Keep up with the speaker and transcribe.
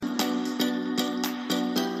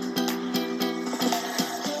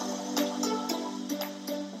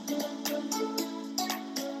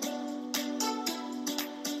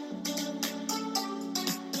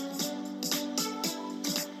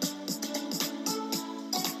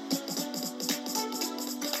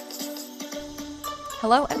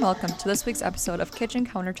Hello and welcome to this week's episode of Kitchen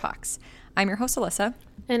Counter Talks. I'm your host, Alyssa.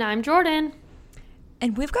 And I'm Jordan.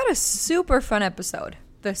 And we've got a super fun episode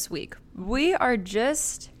this week. We are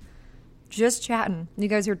just chatting. You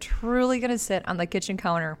guys are truly going to sit on the kitchen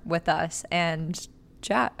counter with us and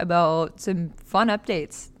chat about some fun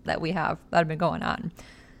updates that we have that have been going on.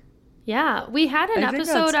 Yeah, we had an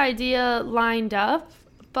episode idea lined up,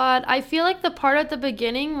 but I feel like the part at the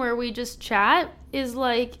beginning where we just chat is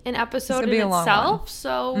like an episode in itself.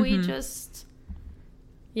 So we just,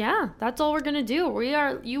 that's all we're going to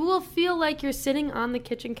do. You will feel like you're sitting on the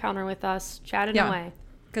kitchen counter with us, chatting away.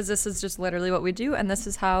 Because this is just literally what we do. And this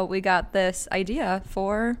is how we got this idea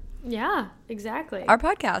for exactly our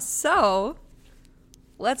podcast. So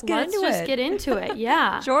let's just get into it.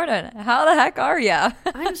 Yeah. Jordan, how the heck are ya?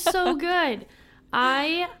 I'm so good.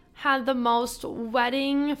 I had the most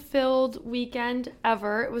wedding-filled weekend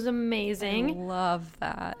ever. It was amazing. I love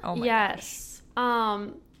that. Oh my gosh.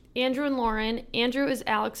 Andrew and Lauren. Andrew is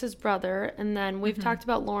Alex's brother, and then we've talked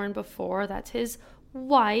about Lauren before. That's his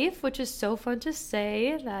wife, which is so fun to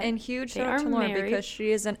say. And huge shout out to Lauren because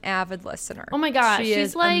she is an avid listener. Oh my gosh,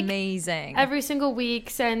 she's like amazing. Every single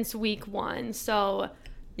week since week 1. So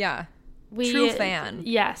yeah. True fan.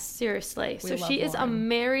 Yes, seriously. So she is a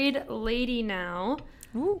married lady now.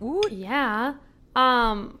 Ooh. Yeah.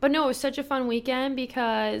 But no, it was such a fun weekend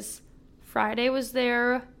because Friday was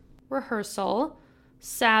their rehearsal.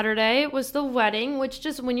 Saturday was the wedding, which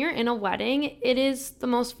just when you're in a wedding, it is the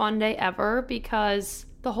most fun day ever because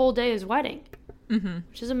the whole day is wedding,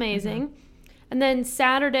 which is amazing. And then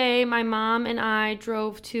Saturday, my mom and I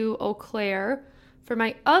drove to Eau Claire for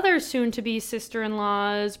my other soon-to-be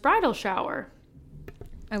sister-in-law's bridal shower.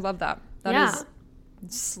 I love that. That is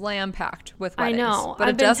slam-packed with weddings. I know. But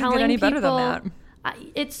it doesn't get any better than that.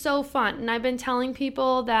 It's so fun. And I've been telling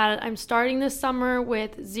people that I'm starting this summer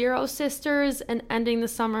with 0 sisters and ending the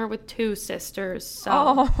summer with 2 sisters.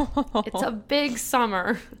 So it's a big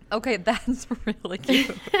summer. Okay, that's really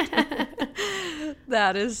cute.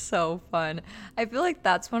 That is so fun. I feel like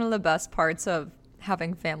that's one of the best parts of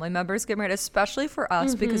having family members get married, especially for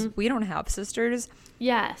us because we don't have sisters.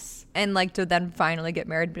 Yes. And like to then finally get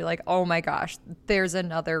married and be like, oh my gosh, there's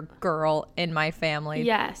another girl in my family.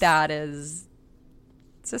 Yes. That is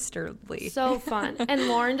sisterly. So fun. And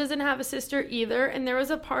Lauren doesn't have a sister either. And there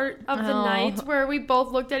was a part of the night where we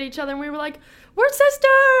both looked at each other and we were like, we're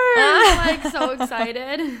sisters! Like so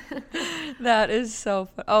excited. That is so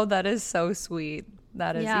fun. Oh, that is so sweet.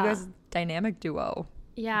 That is you guys' dynamic duo.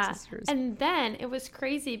 Yeah. Sisters. And then it was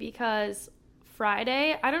crazy because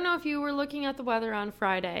Friday, I don't know if you were looking at the weather on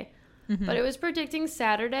Friday, but it was predicting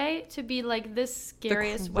Saturday to be like the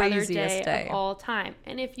scariest weather day of all time.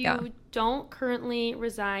 And if you don't currently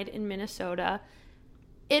reside in Minnesota,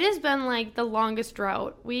 it has been like the longest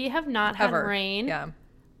drought. We have not had rain. Yeah.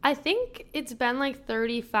 I think it's been like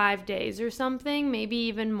 35 days or something, maybe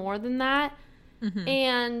even more than that.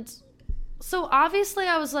 And so obviously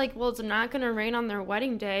I was like, well, it's not going to rain on their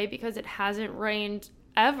wedding day because it hasn't rained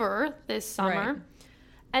ever this summer. Right.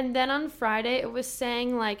 And then on Friday it was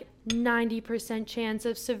saying like 90% chance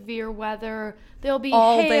of severe weather. There'll be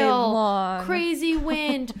all hail, day long. Crazy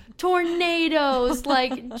wind, tornadoes,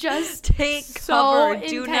 like just take cover.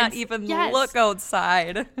 Do not even look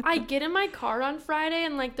outside. I get in my car on Friday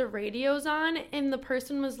and like the radio's on and the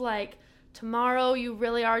person was like, tomorrow you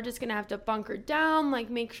really are just gonna have to bunker down, like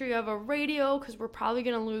make sure you have a radio because we're probably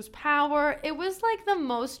gonna lose power. It was like the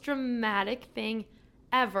most dramatic thing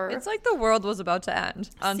ever. It's like the world was about to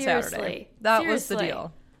end on Saturday. That was the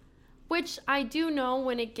deal. Which I do know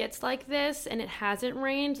when it gets like this and it hasn't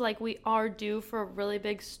rained, like we are due for a really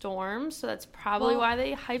big storm, so that's probably why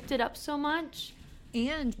they hyped it up so much.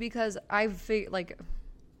 And because I figured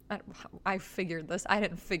this. I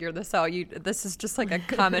didn't figure this out. This is just like a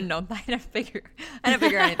common known. I didn't figure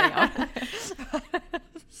anything out.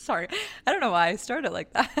 Sorry. I don't know why I started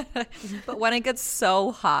like that. But when it gets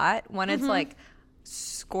so hot, when it's like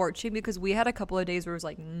scorching, because we had a couple of days where it was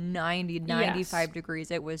like 95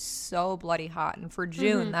 degrees. It was so bloody hot. And for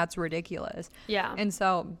June, that's ridiculous. Yeah. And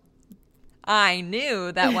so I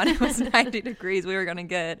knew that when it was 90 degrees, we were going to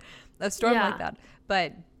get a storm like that.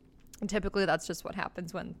 But typically that's just what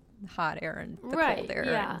happens when hot air and the cold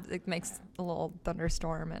air it makes a little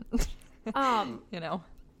thunderstorm and you know.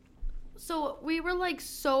 So we were like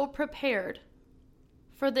so prepared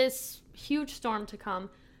for this huge storm to come.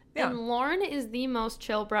 And Lauren is the most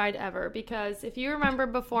chill bride ever because if you remember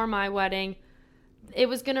before my wedding, it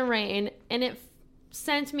was gonna rain and it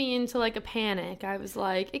sent me into like a panic. I was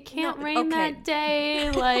like, it can't rain that day.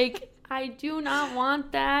 Like I do not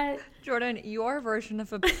want that. Jordan, your version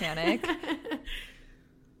of a panic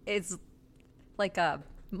is like a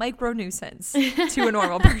micro nuisance to a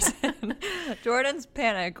normal person. Jordan's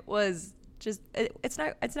panic was just, it's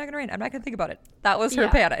not gonna rain. I'm not gonna think about it. That was her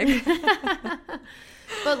panic.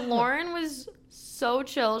 But Lauren was so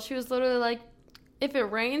chill. She was literally like, if it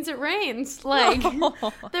rains, it rains. Like,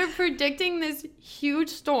 they're predicting this huge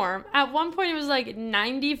storm. At one point, it was like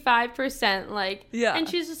 95%. Like, and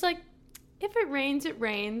she's just like, if it rains, it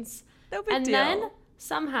rains. No big and deal. Then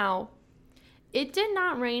somehow, it did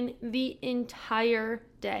not rain the entire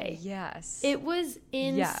day. Yes. It was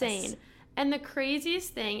insane. Yes. And the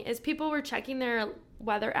craziest thing is people were checking their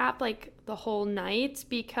weather app like the whole night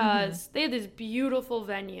because they had this beautiful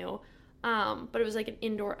venue. But it was like an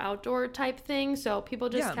indoor-outdoor type thing. So people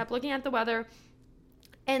just kept looking at the weather.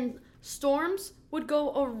 And storms would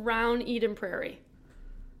go around Eden Prairie.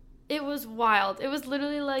 It was wild. It was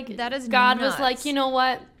literally like that is God nuts. was like, you know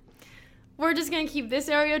what? We're just going to keep this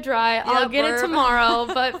area dry. I'll get it tomorrow.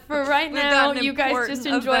 But for right now, you guys just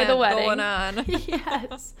enjoy the wedding. Going on.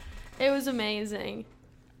 Yes. It was amazing.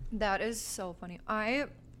 That is so funny. I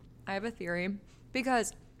have a theory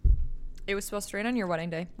because it was supposed to rain on your wedding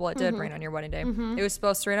day. Well, it did rain on your wedding day. It was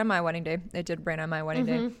supposed to rain on my wedding day. It did rain on my wedding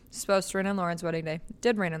day. It was supposed to rain on Lauren's wedding day. It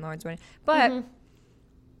did rain on Lauren's wedding. But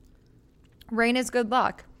rain is good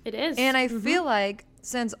luck. It is. And I feel like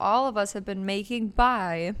since all of us have been making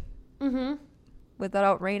by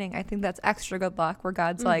without raining, I think that's extra good luck where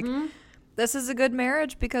God's like, this is a good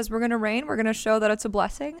marriage because we're going to rain. We're going to show that it's a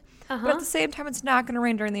blessing. But at the same time, it's not going to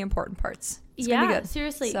rain during the important parts. It's going to be good.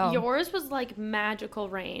 Seriously. So. Yours was like magical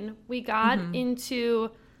rain. We got into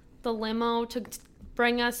the limo to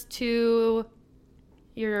bring us to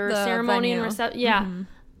your ceremony venue. and reception. Yeah.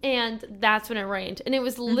 And that's when it rained. And it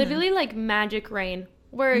was literally like magic rain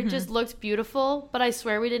where it just looked beautiful. But I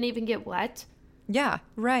swear we didn't even get wet. Yeah,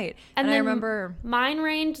 right. And I then remember mine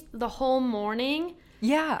rained the whole morning.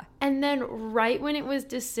 Yeah. And then right when it was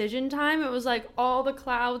decision time, it was like all the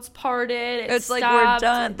clouds parted. It's stopped. like we're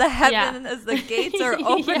done. The heavens, the gates are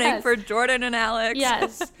opening for Jordan and Alex.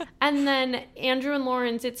 Yes. And then Andrew and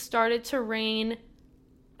Lawrence, it started to rain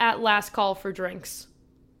at last call for drinks.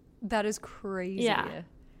 That is crazy. Yeah.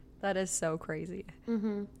 That is so crazy.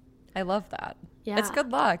 I love that. Yeah. It's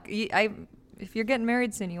good luck. If you're getting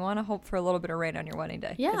married soon, you want to hope for a little bit of rain on your wedding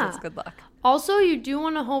day. Yeah. Because it's good luck. Also, you do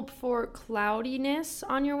want to hope for cloudiness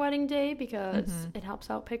on your wedding day because it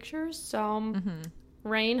helps out pictures. So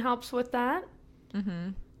rain helps with that.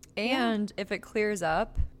 And if it clears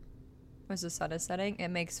up as the sun is setting, it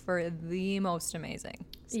makes for the most amazing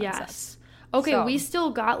sunsets. Yes. Okay, we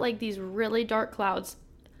still got like these really dark clouds.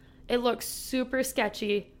 It looks super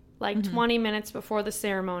sketchy, like 20 minutes before the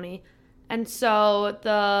ceremony. And so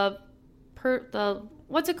the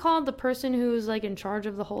what's it called? The person who's like in charge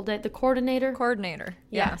of the whole day, the coordinator.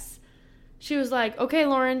 Yes. She was like, "Okay,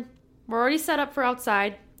 Lauren, we're already set up for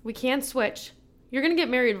outside. We can't switch. You're going to get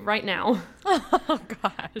married right now." Oh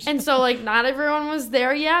gosh. And so like not everyone was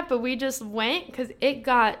there yet, but we just went cuz it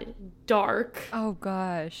got dark. Oh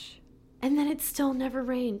gosh. And then it still never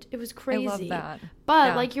rained. It was crazy. I love that.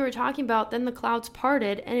 But like you were talking about, then the clouds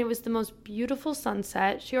parted and it was the most beautiful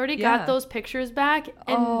sunset. She already got those pictures back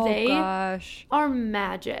and they are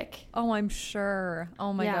magic. Oh, I'm sure.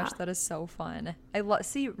 Oh my gosh, that is so fun.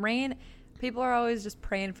 See, rain, people are always just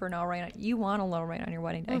praying for no rain. You want a little rain on your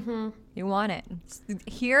wedding day. You want it.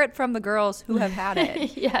 Hear it from the girls who have had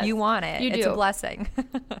it. Yes, you want it. It's a blessing.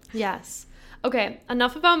 Yes. Okay,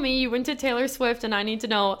 enough about me. You went to Taylor Swift and I need to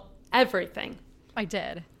know everything. I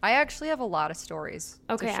did. I actually have a lot of stories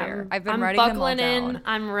to share. I've been I'm writing them all buckling down. in.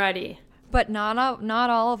 I'm ready. But not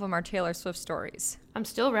all of them are Taylor Swift stories. I'm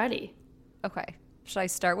still ready. Okay. Should I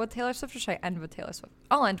start with Taylor Swift or should I end with Taylor Swift?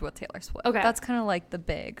 I'll end with Taylor Swift. Okay. That's kind of like the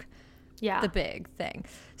big thing.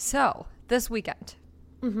 So this weekend,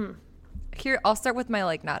 here, I'll start with my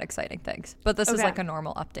like not exciting things, but this is like a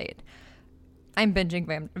normal update. I'm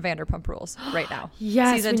binging Vanderpump Rules right now.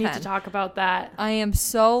 Yes, Season we 10. need to talk about that. I am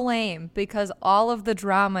so lame because all of the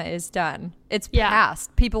drama is done. It's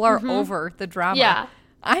past. People are over the drama. Yeah.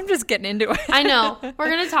 I'm just getting into it. I know. We're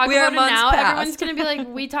going to talk We are about it now. months past. Everyone's going to be like,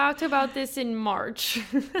 we talked about this in March.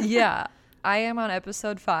 Yeah. I am on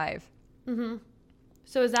episode 5.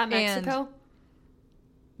 So is that Mexico?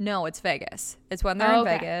 No, it's Vegas. It's when they're in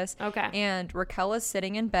Vegas. Okay. And Raquel is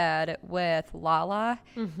sitting in bed with Lala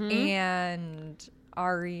and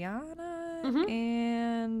Ariana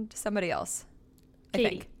and somebody else. Katie. I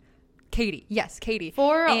think. Katie. Yes, Katie.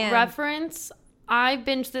 For reference, I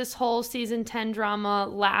binged this whole season 10 drama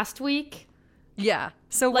last week. Yeah.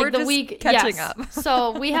 So Like we're the just week catching up.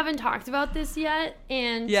 So we haven't talked about this yet.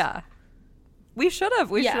 And yeah. We should have.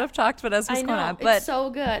 We should have talked about as was going on. But it's so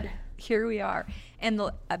good. here we are. And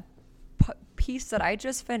piece that I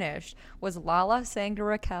just finished was Lala saying to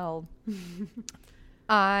Raquel,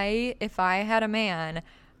 if I had a man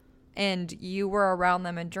and you were around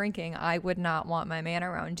them and drinking, I would not want my man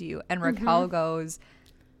around you. And Raquel goes,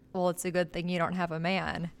 well, it's a good thing you don't have a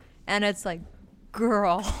man. And it's like,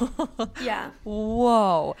 girl. Yeah.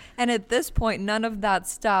 Whoa. And at this point, none of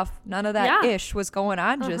that ish was going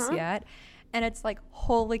on just yet. And it's like,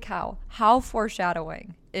 holy cow, how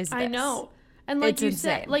foreshadowing is this? I know. And like it's you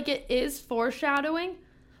insane. said, like it is foreshadowing,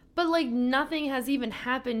 but like nothing has even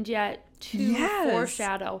happened yet to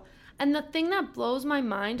foreshadow. And the thing that blows my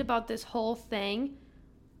mind about this whole thing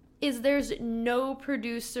is there's no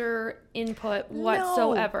producer input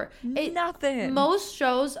whatsoever. Nothing. Most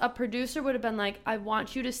shows, a producer would have been like, I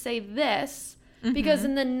want you to say this because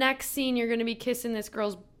in the next scene you're going to be kissing this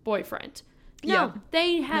girl's boyfriend. No,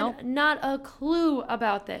 they had not a clue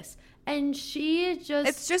about this. And she just...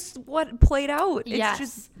 It's just what played out.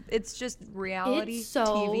 Yes. It's just reality it's so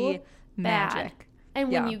TV magic. Bad.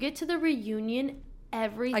 And when you get to the reunion,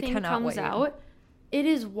 everything comes wait. out. It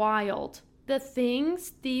is wild. The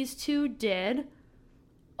things these two did,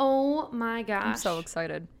 oh my gosh. I'm so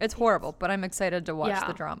excited. It's horrible, but I'm excited to watch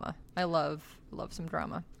the drama. I love some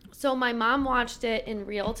drama. So my mom watched it in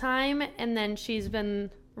real time, and then she's been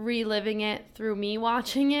reliving it through me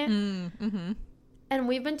watching it. And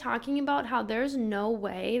we've been talking about how there's no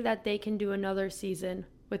way that they can do another season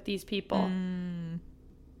with these people.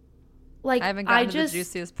 Like, I haven't gotten to the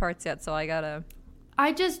juiciest parts yet, so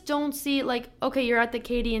I just don't see, like, okay, you're at the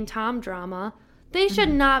Katie and Tom drama. They should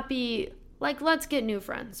not be, like, let's get new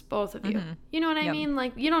friends, both of you. You know what I mean?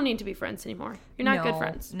 Like, you don't need to be friends anymore. You're not good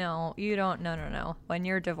friends. No, you don't. No. When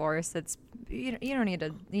you're divorced, it's you don't need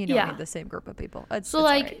need the same group of people. It's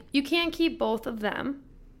like, right. You can't keep both of them.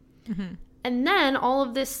 And then all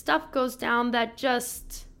of this stuff goes down that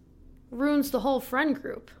just ruins the whole friend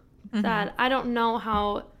group. That I don't know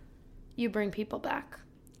how you bring people back.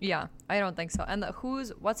 Yeah, I don't think so. And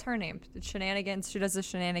what's her name? Shenanigans. She does the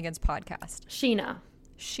Shenanigans podcast.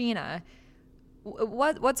 Sheena.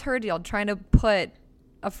 What's her deal? Trying to put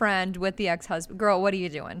a friend with the ex-husband. Girl, what are you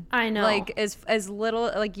doing? I know. Like as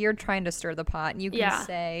little, like you're trying to stir the pot, and you can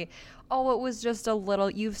say, oh, it was just a little.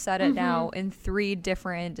 You've said it now in 3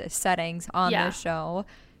 different settings on the show.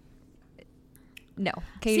 No,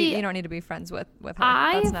 Katie, you don't need to be friends with her.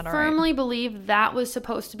 That's not I firmly believe that was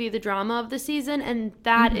supposed to be the drama of the season, and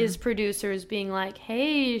that is producers being like,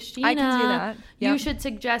 hey, Sheena, I can see that. You should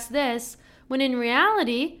suggest this, when in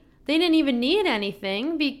reality, they didn't even need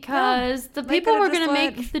anything because the people were going to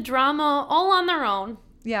make the drama all on their own.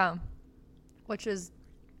 Yeah, which is,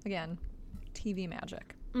 again, TV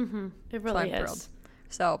magic. It really is.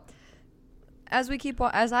 So... As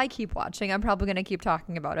I keep watching, I'm probably going to keep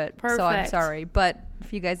talking about it. Perfect. So I'm sorry. But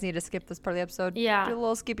if you guys need to skip this part of the episode, do a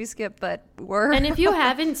little skippy skip. But And if you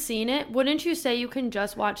haven't seen it, wouldn't you say you can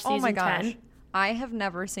just watch season 10? Oh my gosh. 10? I have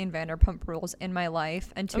never seen Vanderpump Rules in my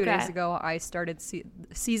life. And 2 days ago, I started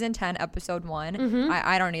season 10, episode 1.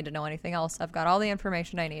 I don't need to know anything else. I've got all the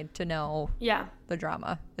information I need to know the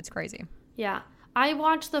drama. It's crazy. Yeah. I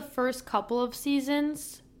watched the first couple of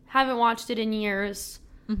seasons. Haven't watched it in years.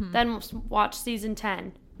 Then watch season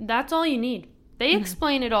 10. That's all you need. They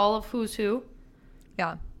explain it all of who's who.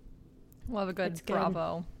 Yeah. Love a good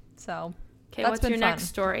Bravo. So, okay, what's your next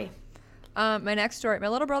story? My next story, my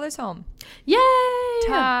little brother's home. Yay!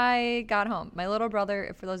 Ty got home. My little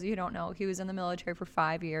brother, for those of you who don't know, he was in the military for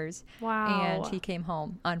 5 years. Wow. And he came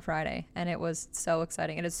home on Friday, and it was so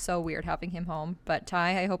exciting. It is so weird having him home. But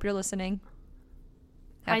Ty, I hope you're listening.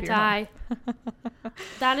 Hi, Ty.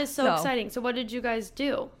 That is so exciting. So what did you guys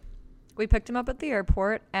do? We picked him up at the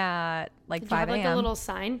airport at like 5 a.m. Did you have like a little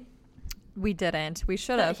sign? We didn't. We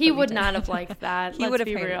should have. He would not have liked that. He would have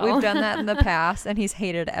hated it. We've done that in the past, and he's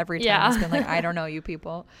hated every time. He's been like, I don't know you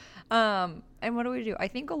people. And what do? I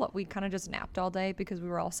think we kind of just napped all day because we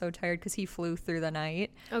were all so tired because he flew through the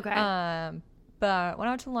night. Okay. But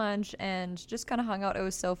went out to lunch and just kind of hung out. It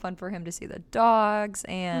was so fun for him to see the dogs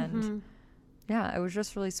and... Yeah, it was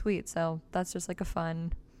just really sweet. So that's just like a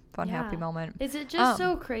fun, happy moment. Is it just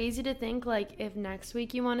so crazy to think, like, if next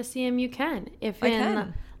week you want to see him, you can.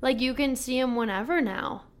 Like, you can see him whenever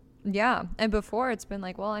now. Yeah. And before it's been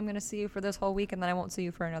like, well, I'm going to see you for this whole week and then I won't see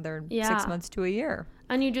you for another 6 months to a year.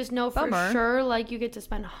 And you just know for sure, like, you get to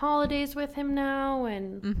spend holidays with him now.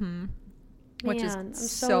 And which is I'm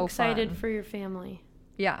so excited for your family.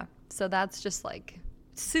 Yeah. So that's just like...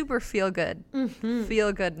 super feel good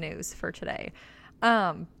news for today.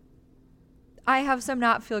 I have some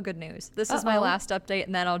not feel good news. This is my last update,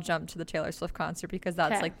 and then I'll jump to the Taylor Swift concert because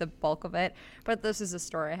that's like the bulk of it. But this is a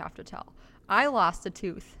story I have to tell. I lost a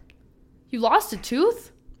tooth. You lost a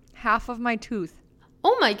tooth? half of my tooth.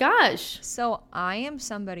 Oh my gosh. So I am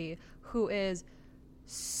somebody who is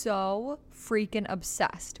so freaking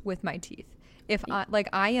obsessed with my teeth. If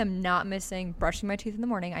I am not missing brushing my teeth in the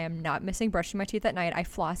morning. I am not missing brushing my teeth at night. I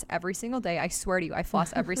floss every single day. I swear to you, I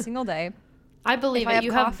floss every single day. I believe it.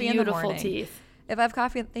 You have beautiful teeth. If I have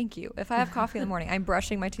coffee, thank you. If I have coffee in the morning, I'm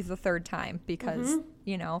brushing my teeth the third time because,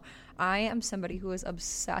 you know, I am somebody who is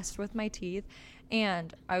obsessed with my teeth.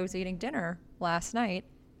 And I was eating dinner last night,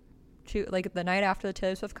 like the night after the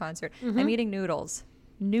Taylor Swift concert. I'm eating noodles.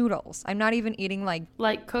 I'm not even eating like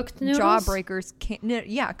cooked noodles, jawbreakers.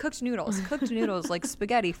 Cooked noodles like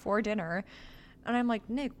spaghetti for dinner. And I'm like,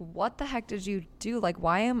 Nick, what the heck did you do? Like,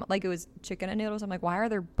 why am like it was chicken and noodles? I'm like, why are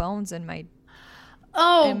there bones in my?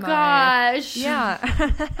 Oh gosh. Yeah.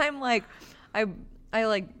 I'm like,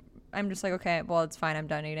 I'm just like, okay, well, it's fine. I'm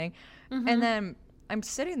done eating. And then I'm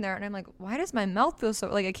sitting there and I'm like, why does my mouth feel so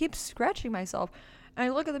like I keep scratching myself? And I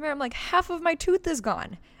look at the mirror. I'm like, half of my tooth is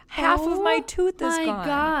gone. Half of my tooth is gone. Oh my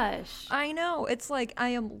gosh. I know. It's like I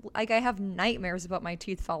have nightmares about my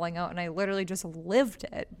teeth falling out, and I literally just lived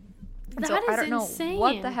it. And so I don't know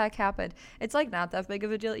what the heck happened. It's like not that big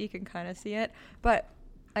of a deal. You can kind of see it, but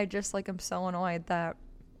I just like am so annoyed that.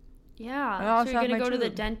 Yeah. So you're gonna go to the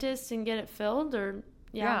dentist and get it filled, or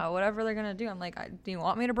yeah, whatever they're gonna do. I'm like, do you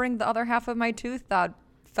want me to bring the other half of my tooth that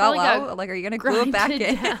fell out? Like, are you gonna glue it back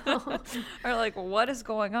in? Or like, what is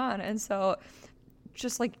going on? And so.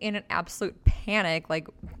 Just like in an absolute panic, like,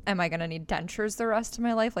 am I gonna need dentures the rest of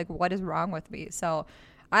my life? Like, what is wrong with me? So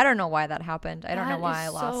I don't know why that happened. I don't know why I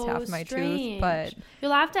lost half my tooth, but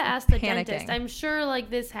you'll have to ask the dentist. I'm sure like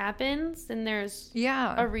this happens and there's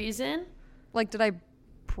a reason. Like, did I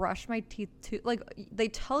brush my teeth too? Like, they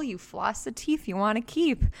tell you floss the teeth you want to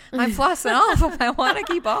keep. I'm flossing all of them. I want to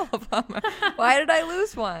keep all of them. Why did I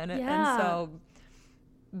lose one? And so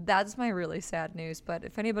that's my really sad news. But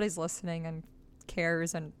if anybody's listening and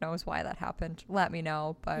cares and knows why that happened, let me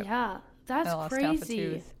know. But that's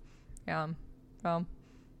crazy. Well,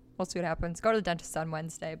 we'll see what happens. Go to the dentist on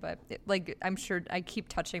Wednesday, but I'm sure I keep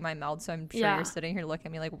touching my mouth, so I'm sure you're sitting here looking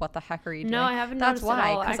at me like, what the heck are you doing? No, I haven't noticed at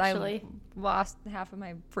all, actually. I lost half of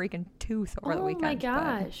my freaking tooth over the weekend. Oh my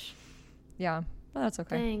gosh. But that's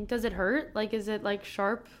okay. Dang. Does it hurt? Like, is it like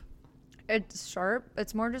sharp? It's sharp.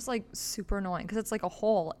 It's more just like super annoying because it's like a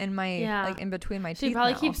hole in my like in between my teeth. So you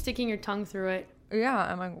probably keep sticking your tongue through it. Yeah,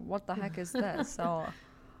 I'm like, what the heck is this? So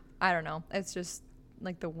I don't know. It's just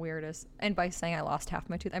like the weirdest. And by saying I lost half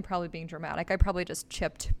my tooth, I'm probably being dramatic. I probably just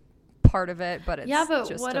chipped part of it, but it's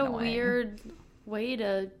just what annoying. A weird way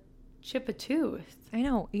to chip a tooth. I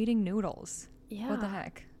know, eating noodles. Yeah. What the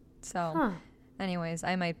heck? So anyways,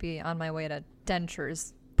 I might be on my way to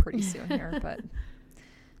dentures pretty soon here, but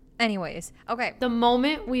anyways, okay. The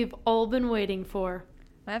moment we've all been waiting for.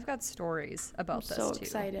 I've got stories about this so too.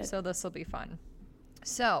 Excited. So this will be fun.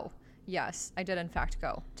 So, yes, I did in fact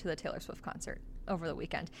go to the Taylor Swift concert over the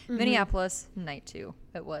weekend. Minneapolis, night 2.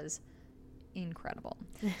 It was incredible.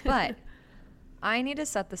 But I need to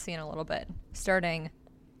set the scene a little bit, starting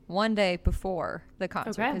one day before the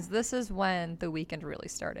concert, because this is when the weekend really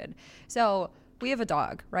started. So we have a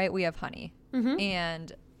dog, right? We have Honey.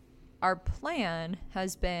 And our plan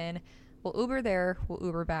has been, we'll Uber there, we'll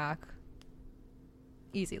Uber back.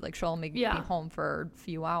 Easy. Like, she'll only be home for a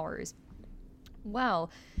few hours. Well,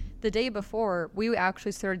 the day before, we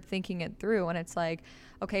actually started thinking it through, and it's like,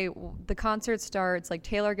 okay, the concert starts, like,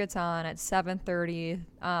 Taylor gets on at 7:30.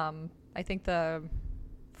 I think the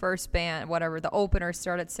first band, whatever, the openers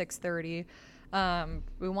start at 6:30.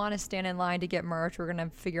 We want to stand in line to get merch. We're going to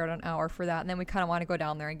figure out an hour for that, and then we kind of want to go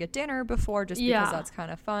down there and get dinner before, just because that's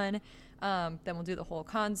kind of fun. Then we'll do the whole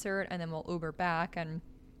concert, and then we'll Uber back, and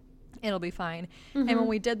it'll be fine. And when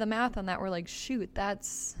we did the math on that, we're like, shoot,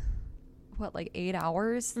 that's what, like 8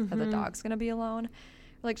 hours that the dog's gonna be alone.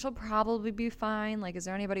 Like, she'll probably be fine. Like, is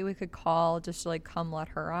there anybody we could call just to like come let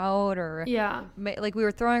her out? Or like, we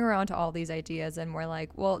were throwing around to all these ideas, and we're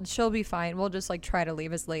like, well, she'll be fine. We'll just like try to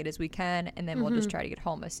leave as late as we can, and then we'll just try to get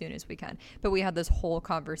home as soon as we can. But we had this whole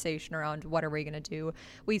conversation around, what are we gonna do?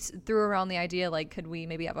 We threw around the idea, like, could we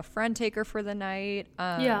maybe have a friend take her for the night?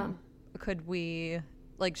 Could we,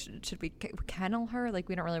 like, should we kennel her? Like,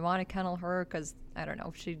 we don't really want to kennel her because, I don't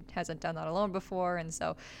know, she hasn't done that alone before. And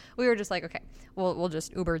so we were just like, okay, we'll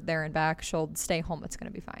just Uber there and back. She'll stay home. It's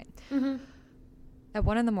going to be fine. At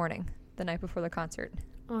 1 a.m, the night before the concert,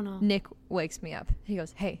 Nick wakes me up. He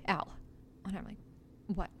goes, hey, Al. And I'm like,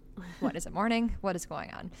 what? What, is it morning? What is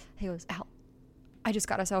going on? He goes, Al, I just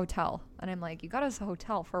got us a hotel. And I'm like, you got us a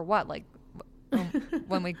hotel for what? Like,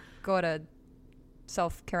 when we go to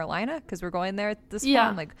South Carolina, because we're going there this fall.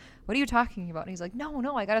 I'm like, what are you talking about? And he's like,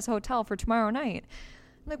 no, I got us a hotel for tomorrow night.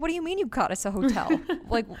 I'm like, what do you mean you got us a hotel?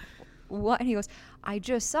 Like, what? And he goes, I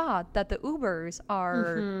just saw that the Ubers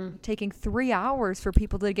are taking 3 hours for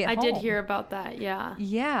people to get home. I did hear about that. Yeah.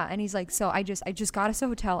 Yeah. And he's like, so I just got us a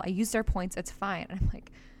hotel. I used our points. It's fine. And I'm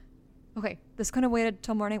like, okay, this couldn't have waited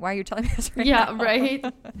till morning. Why are you telling me this right now? Yeah, right.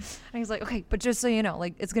 And he's like, okay, but just so you know,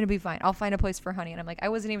 like, it's going to be fine. I'll find a place for Honey. And I'm like, I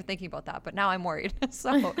wasn't even thinking about that, but now I'm worried.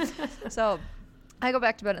 So I go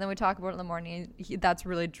back to bed and then we talk about it in the morning. That's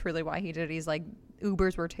really, truly why he did it. He's like,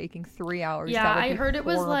 Ubers were taking 3 hours. Yeah, I heard it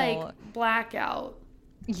was like blackout.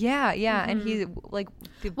 Yeah. And he like,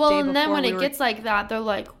 and then when it gets like that, they're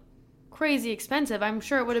like crazy expensive. I'm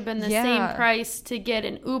sure it would have been the same price to get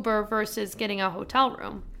an Uber versus getting a hotel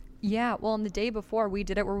room. Yeah, well, on the day before, we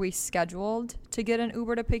did it where we scheduled to get an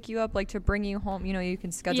Uber to pick you up, like to bring you home. You know, you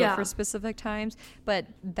can schedule for specific times, but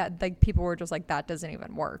that like people were just like, that doesn't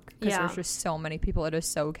even work because there's just so many people. It is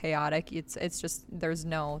so chaotic. It's just there's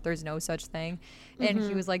no such thing. And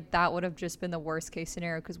he was like, that would have just been the worst case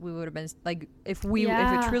scenario because we would have been like, if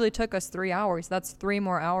it truly took us 3 hours, that's 3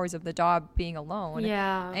 more hours of the dog being alone.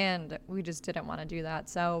 Yeah, and we just didn't want to do that.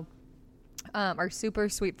 So, our super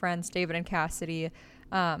sweet friends David and Cassidy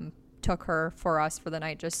took her for us for the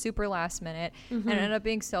night, just super last minute. And it ended up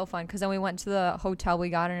being so fun because then we went to the hotel. We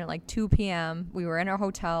got in at like 2 p.m. We were in our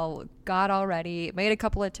hotel, got all ready, made a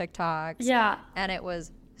couple of TikToks. Yeah. And it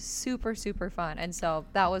was super, super fun. And so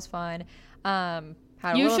that was fun.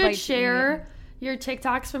 You should share your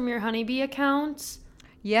TikToks from your Honeybee account.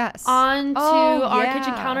 Yes. Onto our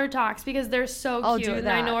kitchen counter talks because they're so I'll cute. do And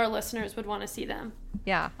that. I know our listeners would want to see them.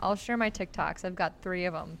 Yeah, I'll share my TikToks. I've got 3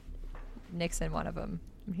 of them. Nick's in one of them.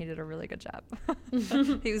 He did a really good job.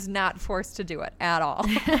 He was not forced to do it at all.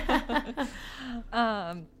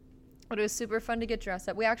 But it was super fun to get dressed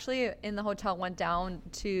up. We actually, in the hotel, went down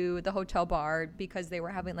to the hotel bar because they were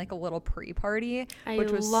having like a little pre-party,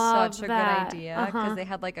 which was such a good idea because they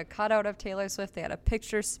had like a cutout of Taylor Swift. They had a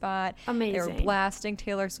picture spot. Amazing. They were blasting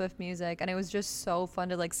Taylor Swift music, and it was just so fun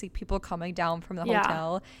to like see people coming down from the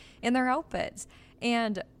hotel in their outfits.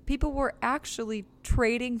 And people were actually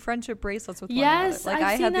trading friendship bracelets with one another. Like I've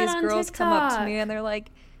I seen had that these on girls TikTok. come up to me and they're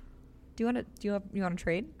like, "Do you want to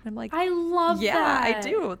trade?" And I'm like, I love that. Yeah, I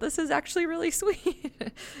do. This is actually really sweet.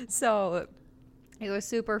 So it was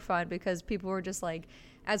super fun because people were just like,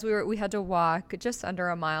 as we had to walk just under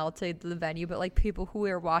a mile to the venue, but like people who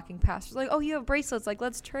we were walking past was like, "Oh, you have bracelets, like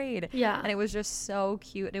let's trade." Yeah. And it was just so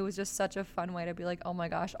cute. It was just such a fun way to be like, "Oh my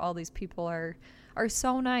gosh, all these people are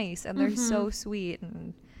so nice and they're so sweet."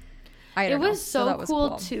 And it was so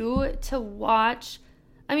cool too to watch.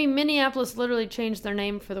 I mean, Minneapolis literally changed their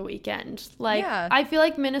name for the weekend. Like, I feel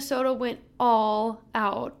like Minnesota went all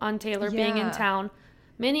out on Taylor being in town.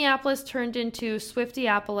 Minneapolis turned into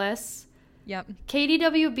Swiftieapolis. Yep.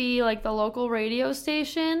 KDWB, like the local radio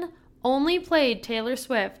station, only played Taylor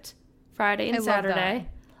Swift Friday and Saturday.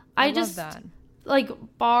 I love that. Like,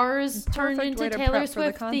 bars Perfect turned into way to Taylor prep for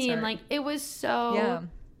the Swift theme. concert. Like, it was so Yeah.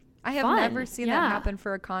 I have fun. never seen that happen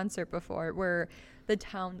for a concert before where the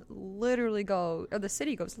town literally the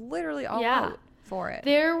city goes literally all out for it.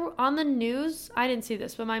 There on the news, I didn't see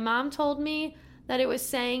this, but my mom told me that it was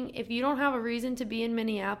saying if you don't have a reason to be in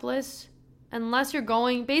Minneapolis, unless you're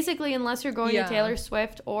going to Taylor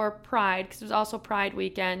Swift or Pride, because it was also Pride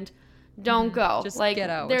weekend, don't go. Just like,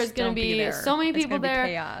 get out. There's going to be so many people there.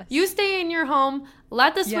 Chaos. You stay in your home.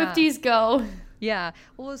 Let the Swifties go. Yeah.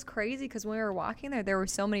 Well, it was crazy because when we were walking there were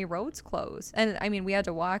so many roads closed. And, I mean, we had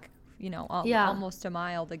to walk, almost a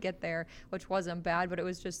mile to get there, which wasn't bad. But it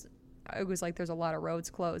was like there's a lot of roads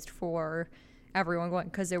closed for everyone going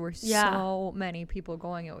because there were so many people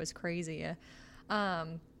going. It was crazy.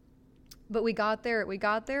 But we got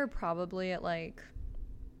there probably at like,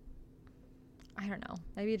 I don't know,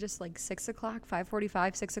 maybe just like 6 o'clock,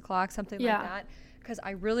 5:45, 6 o'clock, something like that. Because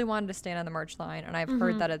I really wanted to stand on the merch line, and I've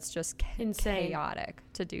heard that it's just chaotic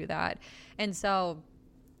to do that. And so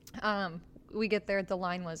we get there, the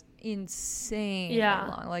line was insane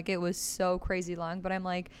long. Like, it was so crazy long. But I'm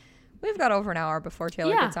like, we've got over an hour before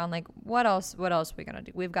Taylor gets on. Like, what else are we going to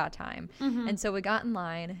do? We've got time. And so we got in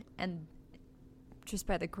line, and just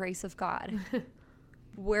by the grace of God,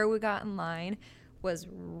 where we got in line was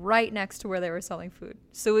right next to where they were selling food.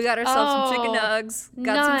 So we got ourselves some chicken nugs,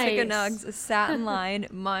 some chicken nugs, sat in line,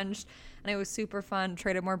 munched, and it was super fun,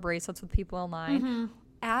 traded more bracelets with people in line.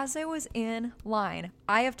 As I was in line,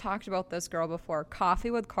 I have talked about this girl before,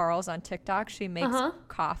 Coffee with Carl's on TikTok. She makes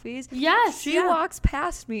coffees. Yes. She walks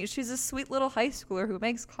past me. She's a sweet little high schooler who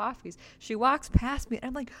makes coffees. She walks past me, and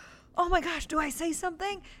I'm like, oh my gosh, do I say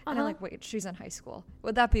something? And I'm like, wait, she's in high school.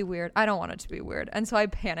 Would that be weird? I don't want it to be weird. And so I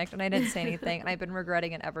panicked and I didn't say anything, and I've been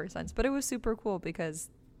regretting it ever since. But it was super cool because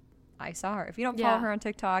I saw her. If you don't follow her on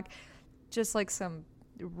TikTok, just like some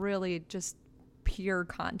really just pure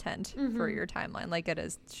content for your timeline. Like it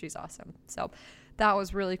is, she's awesome. So that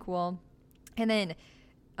was really cool. And then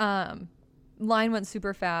line went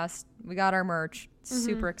super fast. We got our merch,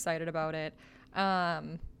 super excited about it.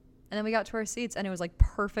 And then we got to our seats, and it was like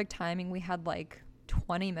perfect timing. We had like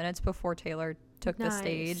 20 minutes before Taylor took the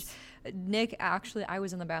stage. Nick actually, I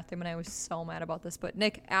was in the bathroom and I was so mad about this, but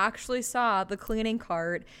Nick actually saw the cleaning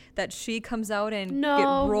cart that she comes out and get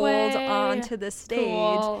rolled onto the stage.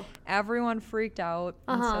 Cool. Everyone freaked out.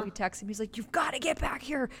 And so he texted me. He's like, "You've got to get back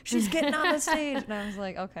here. She's getting on the stage." And I was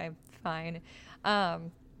like, okay, fine.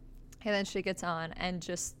 And then she gets on, and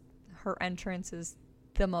just her entrance is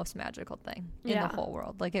the most magical thing in the whole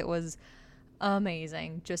world. Like, it was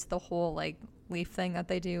amazing. Just the whole like leaf thing that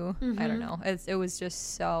they do. I don't know. It was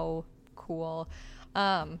just so cool.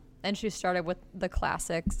 And she started with the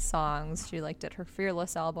classic songs. She like did her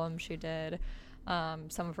Fearless album. She did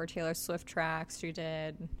some of her Taylor Swift tracks. She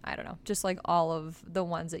did, I don't know, just like all of the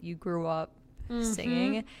ones that you grew up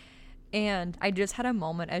singing. And I just had a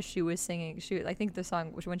moment as she was singing. I think the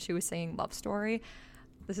song was when she was singing Love Story.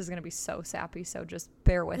 This is going to be so sappy, so just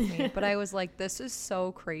bear with me. But I was like, this is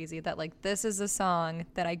so crazy that like this is a song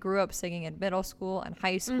that I grew up singing in middle school and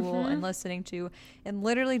high school and listening to and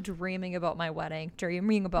literally dreaming about my wedding,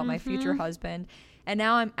 dreaming about my future husband. And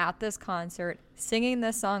now I'm at this concert singing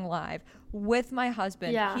this song live with my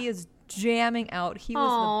husband. Yeah. He is jamming out. He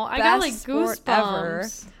was the best sport ever.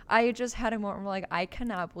 I just had a moment where like, I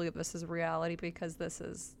cannot believe this is reality because this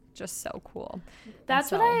is just so cool.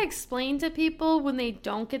 That's what I explain to people when they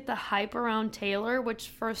don't get the hype around Taylor, which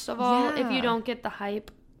first of all, if you don't get the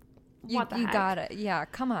hype, what the heck? You got it. Yeah,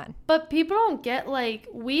 come on. But people don't get, like,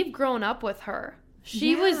 we've grown up with her.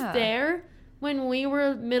 She was there when we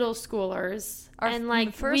were middle schoolers. And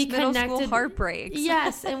like first middle school heartbreaks.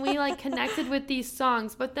 Yes, and we like connected with these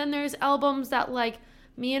songs. But then there's albums that like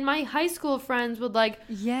me and my high school friends would like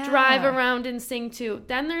drive around and sing to.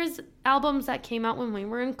 Then there's albums that came out when we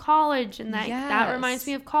were in college, and that reminds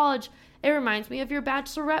me of college. It reminds me of your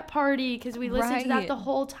bachelorette party because we listened to that the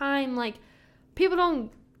whole time. Like, people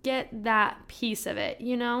don't get that piece of it,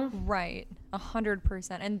 you know? Right,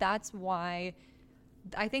 100%. And that's why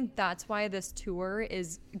I think that's why this tour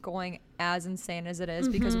is going as insane as it is,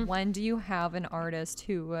 because when do you have an artist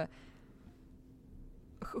who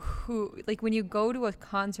like when you go to a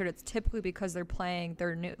concert, it's typically because they're playing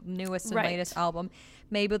their newest and latest album.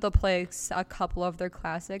 Maybe they'll play a couple of their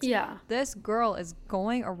classics. Yeah. This girl is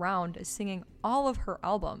going around singing all of her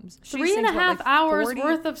albums. She 3.5 hours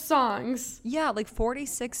worth of songs. Yeah, like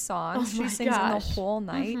 46 songs. She sings in the whole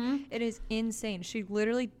night. It is insane. She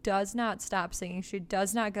literally does not stop singing. She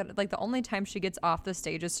does not get, like, the only time she gets off the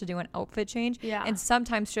stage is to do an outfit change. Yeah. And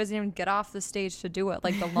sometimes she doesn't even get off the stage to do it.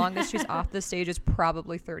 Like, the longest she's off the stage is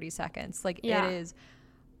probably 30 seconds. Like, it is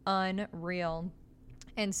unreal.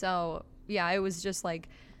 And so, yeah, it was just like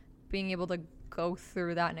being able to go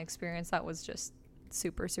through that and experience that was just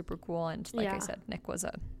super, super cool. And like I said, Nick was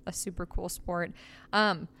a super cool sport.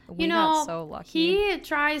 We got so lucky. He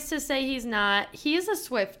tries to say he's not. He's a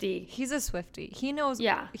Swiftie. He knows.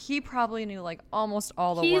 Yeah. He probably knew like almost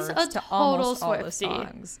all the words to almost all the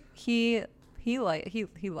songs. He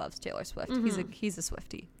loves Taylor Swift. He's a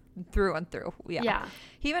Swiftie through and through. Yeah.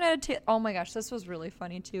 He even had oh my gosh, this was really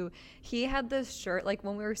funny too. He had this shirt, like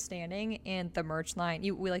when we were standing in the merch line,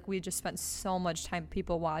 we just spent so much time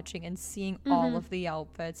people watching and seeing all of the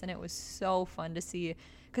outfits, and it was so fun to see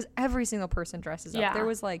because every single person dresses up. There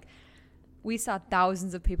was like, we saw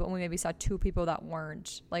thousands of people and we maybe saw 2 people that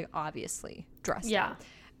weren't like obviously dressed up.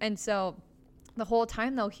 And so the whole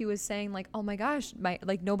time though, he was saying like, oh my gosh,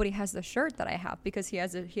 nobody has the shirt that I have, because he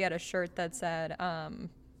had a shirt that said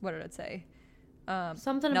what did it say?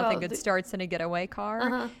 Something nothing good starts in a getaway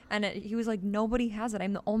car. And he was like, nobody has it.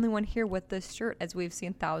 I'm the only one here with this shirt, as we've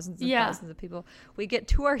seen thousands and thousands of people. We get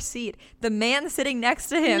to our seat. The man sitting next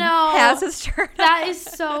to him has his shirt That is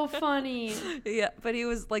so funny. Yeah, but he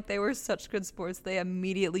was like, they were such good sports. They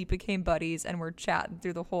immediately became buddies and were chatting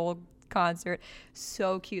through the whole concert.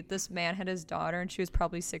 So cute. This man had his daughter, and she was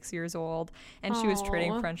probably 6 years old, and she was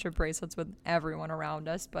trading friendship bracelets with everyone around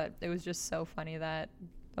us. But it was just so funny that,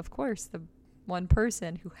 of course, the one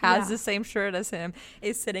person who has the same shirt as him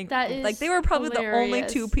is sitting. That is like, they were probably hilarious. The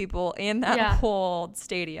only 2 people in that whole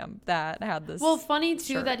stadium that had this. Well, funny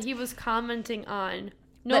too shirt. That he was commenting on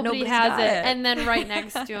nobody has it, and then right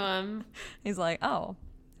next to him, he's like, "Oh,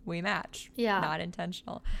 we match." Yeah, not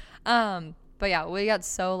intentional. But yeah, we got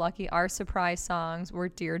so lucky. Our surprise songs were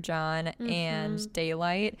Dear John and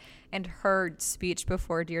Daylight, and her speech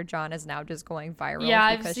before Dear John is now just going viral.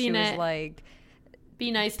 Yeah, because I've seen she was it. like, Be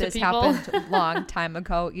nice to this people. happened a long time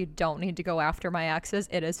ago. You don't need to go after my exes.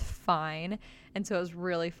 It is fine. And so it was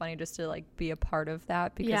really funny just to like be a part of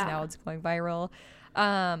that because now it's going viral.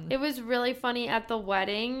 It was really funny at the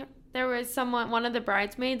wedding. There was one of the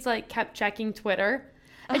bridesmaids like kept checking Twitter.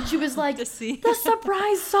 And she was like, the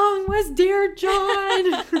surprise song was Dear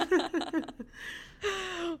John.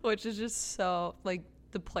 Which is just so, like,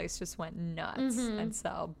 the place just went nuts. And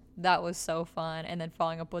so that was so fun. And then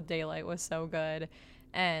following up with Daylight was so good.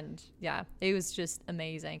 And yeah, it was just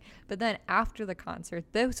amazing. But then after the concert,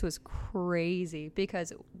 this was crazy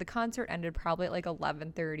because the concert ended probably at like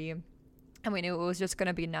 11:30. And we knew it was just going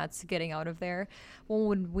to be nuts getting out of there. Well,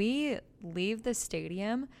 when we leave the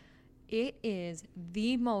stadium, it is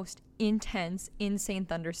the most intense, insane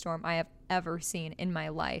thunderstorm I have ever seen in my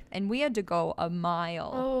life. And we had to go a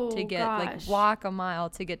mile to get, like, walk a mile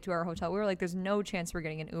to get to our hotel. We were like, there's no chance we're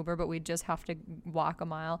getting an Uber, but we just have to walk a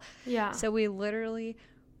mile. Yeah. So we literally,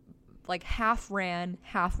 like, half ran,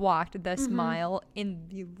 half walked this mile in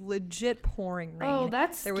the legit pouring rain. Oh,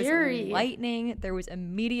 that's scary. There was lightning. There was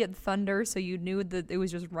immediate thunder, so you knew that it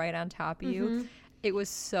was just right on top of you. It was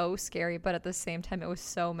so scary, but at the same time, it was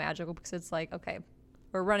so magical because it's like, okay,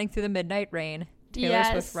 we're running through the midnight rain. Taylor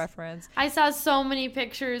Swift reference. I saw so many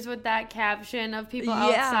pictures with that caption of people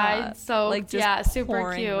outside. So, like, just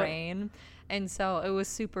super cute. Rain. And so it was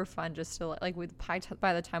super fun just to, like,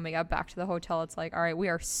 by the time we got back to the hotel, it's like, all right, we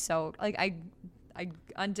are so, like, I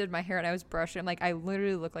undid my hair and I was brushing. I'm like, I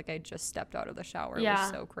literally looked like I just stepped out of the shower. It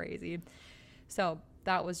was so crazy. So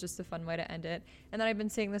that was just a fun way to end it. And then I've been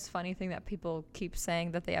seeing this funny thing that people keep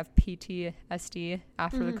saying that they have PTSD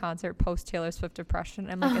after the concert, post Taylor Swift depression.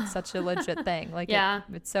 I'm like, it's such a legit thing. Like,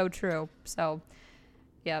 it's so true. So,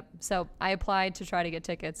 yeah. So I applied to try to get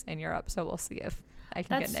tickets in Europe. So we'll see if I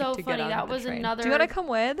can get Nick to get on the train. That was another. Do you want to come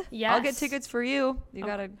with? Yes. I'll get tickets for you. You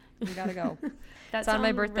gotta go. It's on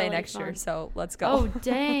my birthday really next year. So let's go. Oh,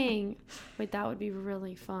 dang. Wait, that would be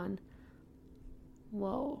really fun.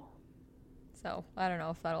 Whoa. So I don't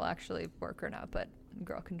know if that'll actually work or not, but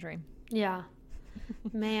girl can dream. Yeah.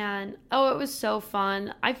 Man. Oh, it was so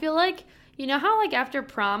fun. I feel like, you know how like after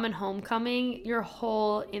prom and homecoming, your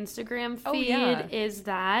whole Instagram feed is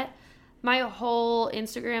that? My whole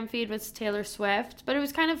Instagram feed was Taylor Swift, but it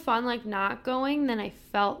was kind of fun like not going. Then I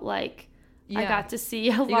felt like I got to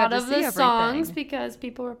see a lot of the songs because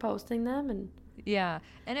people were posting them. And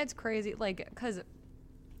and it's crazy like because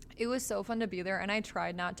it was so fun to be there, and I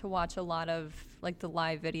tried not to watch a lot of like the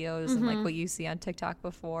live videos and like what you see on TikTok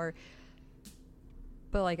before,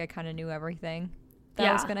 but like I kind of knew everything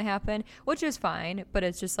that was gonna happen, which is fine, but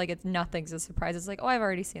it's just like nothing's a surprise. It's like, oh, I've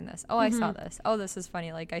already seen this. Oh, I saw this. Oh, this is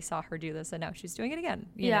funny. Like I saw her do this and now she's doing it again,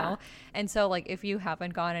 you know? And so like if you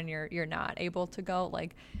haven't gone and you're not able to go,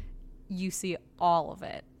 like you see all of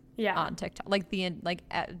it on TikTok. Like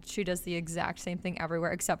she does the exact same thing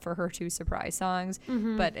everywhere except for her 2 surprise songs,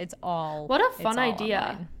 but it's all what a fun idea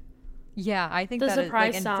online. Yeah, I think the that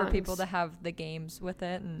surprise is, songs. and for people to have the games with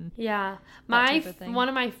it and one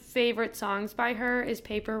of my favorite songs by her is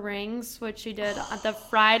Paper Rings, which she did at the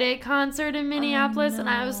Friday concert in Minneapolis, and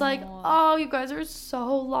I was like, oh, you guys are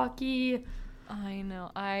so lucky. I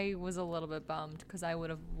know. I was a little bit bummed because I would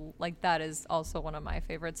have like that is also one of my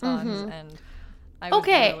favorite songs, and I was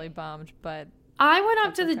really bummed, but I went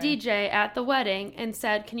up to the DJ at the wedding and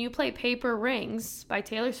said, can you play Paper Rings by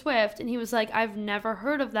Taylor Swift? And he was like, I've never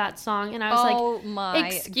heard of that song. And I was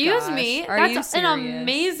like, excuse me, that's an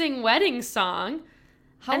amazing wedding song.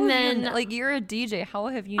 You're a DJ. How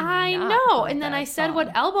have you I not know. heard And then that I said song?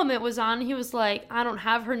 what album it was on. He was like, I don't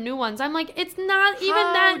have her new ones. I'm like, it's not even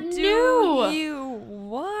that new.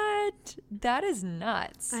 What? That is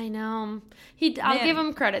nuts. I know. I'll give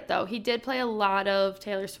him credit, though. He did play a lot of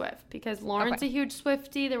Taylor Swift because Lauren's a huge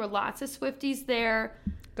Swiftie. There were lots of Swifties there.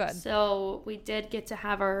 Good. So we did get to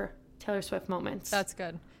have our Taylor Swift moments. That's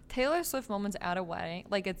good. Taylor Swift moments at a wedding,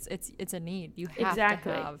 like it's a need. You have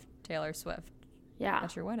to have Taylor Swift. Yeah.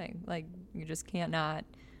 At your wedding. Like you just can't not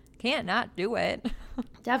do it.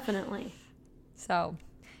 Definitely. So,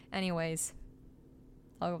 anyways.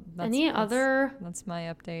 That's my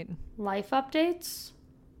update. Life updates?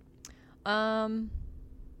 Ty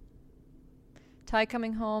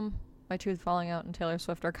coming home, my tooth falling out, and Taylor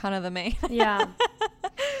Swift are kind of the main. Yeah.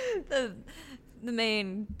 the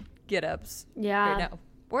main get-ups. Yeah. Right now.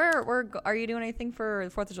 Are you doing anything for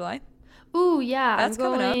the 4th of July? Ooh, yeah. That's I'm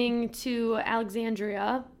going to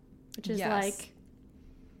Alexandria, which is like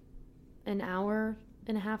an hour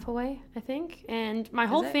and a half away, I think. And my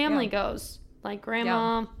whole family goes. Like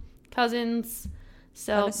grandma, cousins.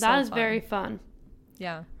 So that is very fun.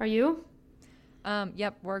 Yeah. Are you?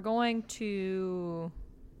 Yep. We're going to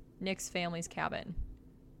Nick's family's cabin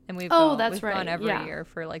And we've that's we've right. gone every Yeah. year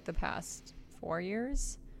for like the past 4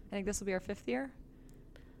 years. I think this will be our 5th year.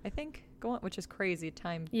 I think which is crazy.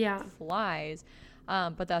 Time flies.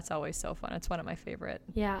 But that's always so fun. It's one of my favorite.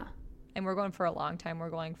 Yeah. And we're going for a long time. We're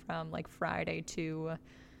going from like Friday to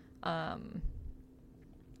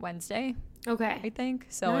Wednesday. Okay. I think.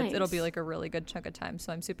 So Nice. it'll be like a really good chunk of time.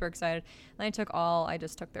 So I'm super excited. And I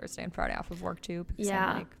just took Thursday and Friday off of work too. Because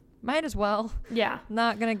I'm like, might as well. Yeah.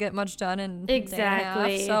 Not going to get much done in exactly. a day and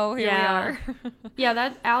a half, so here we are. Yeah,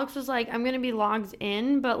 that Alex was like, I'm going to be logged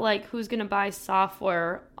in, but like who's going to buy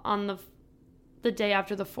software on the day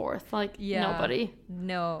after the 4th? Like nobody.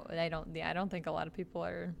 No, I don't think a lot of people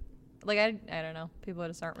are like, I don't know. People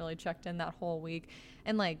just aren't really checked in that whole week.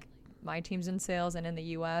 And like my team's in sales and in the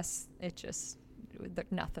US, it just,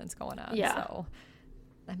 nothing's going on. Yeah. So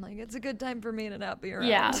I'm like, it's a good time for me to not be around.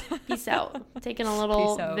 Yeah. Peace out. Taking a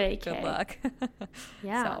little vacay. Good luck.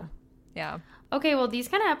 Yeah. So, yeah. Okay, well, these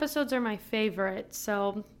kind of episodes are my favorite.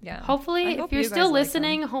 So yeah. hopefully, if you're still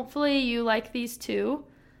listening, hopefully you like these too.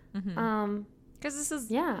 Mm-hmm. Because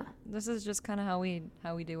this is just kind of how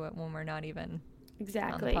we do it when we're not even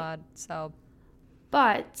exactly on the pod. So,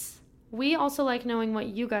 but we also like knowing what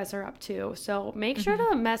you guys are up to. So make sure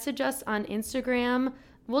to message us on Instagram.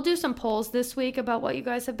 We'll do some polls this week about what you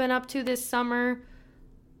guys have been up to this summer.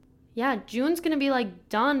 Yeah, June's gonna be like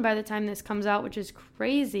done by the time this comes out, which is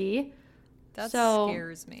crazy. That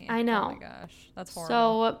scares me. I know. Oh my gosh, that's horrible.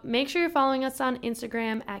 So make sure you're following us on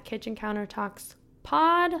Instagram at Kitchen Counter Talks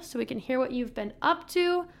Pod so we can hear what you've been up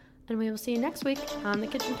to. And we will see you next week on the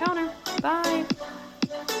Kitchen Counter. Bye.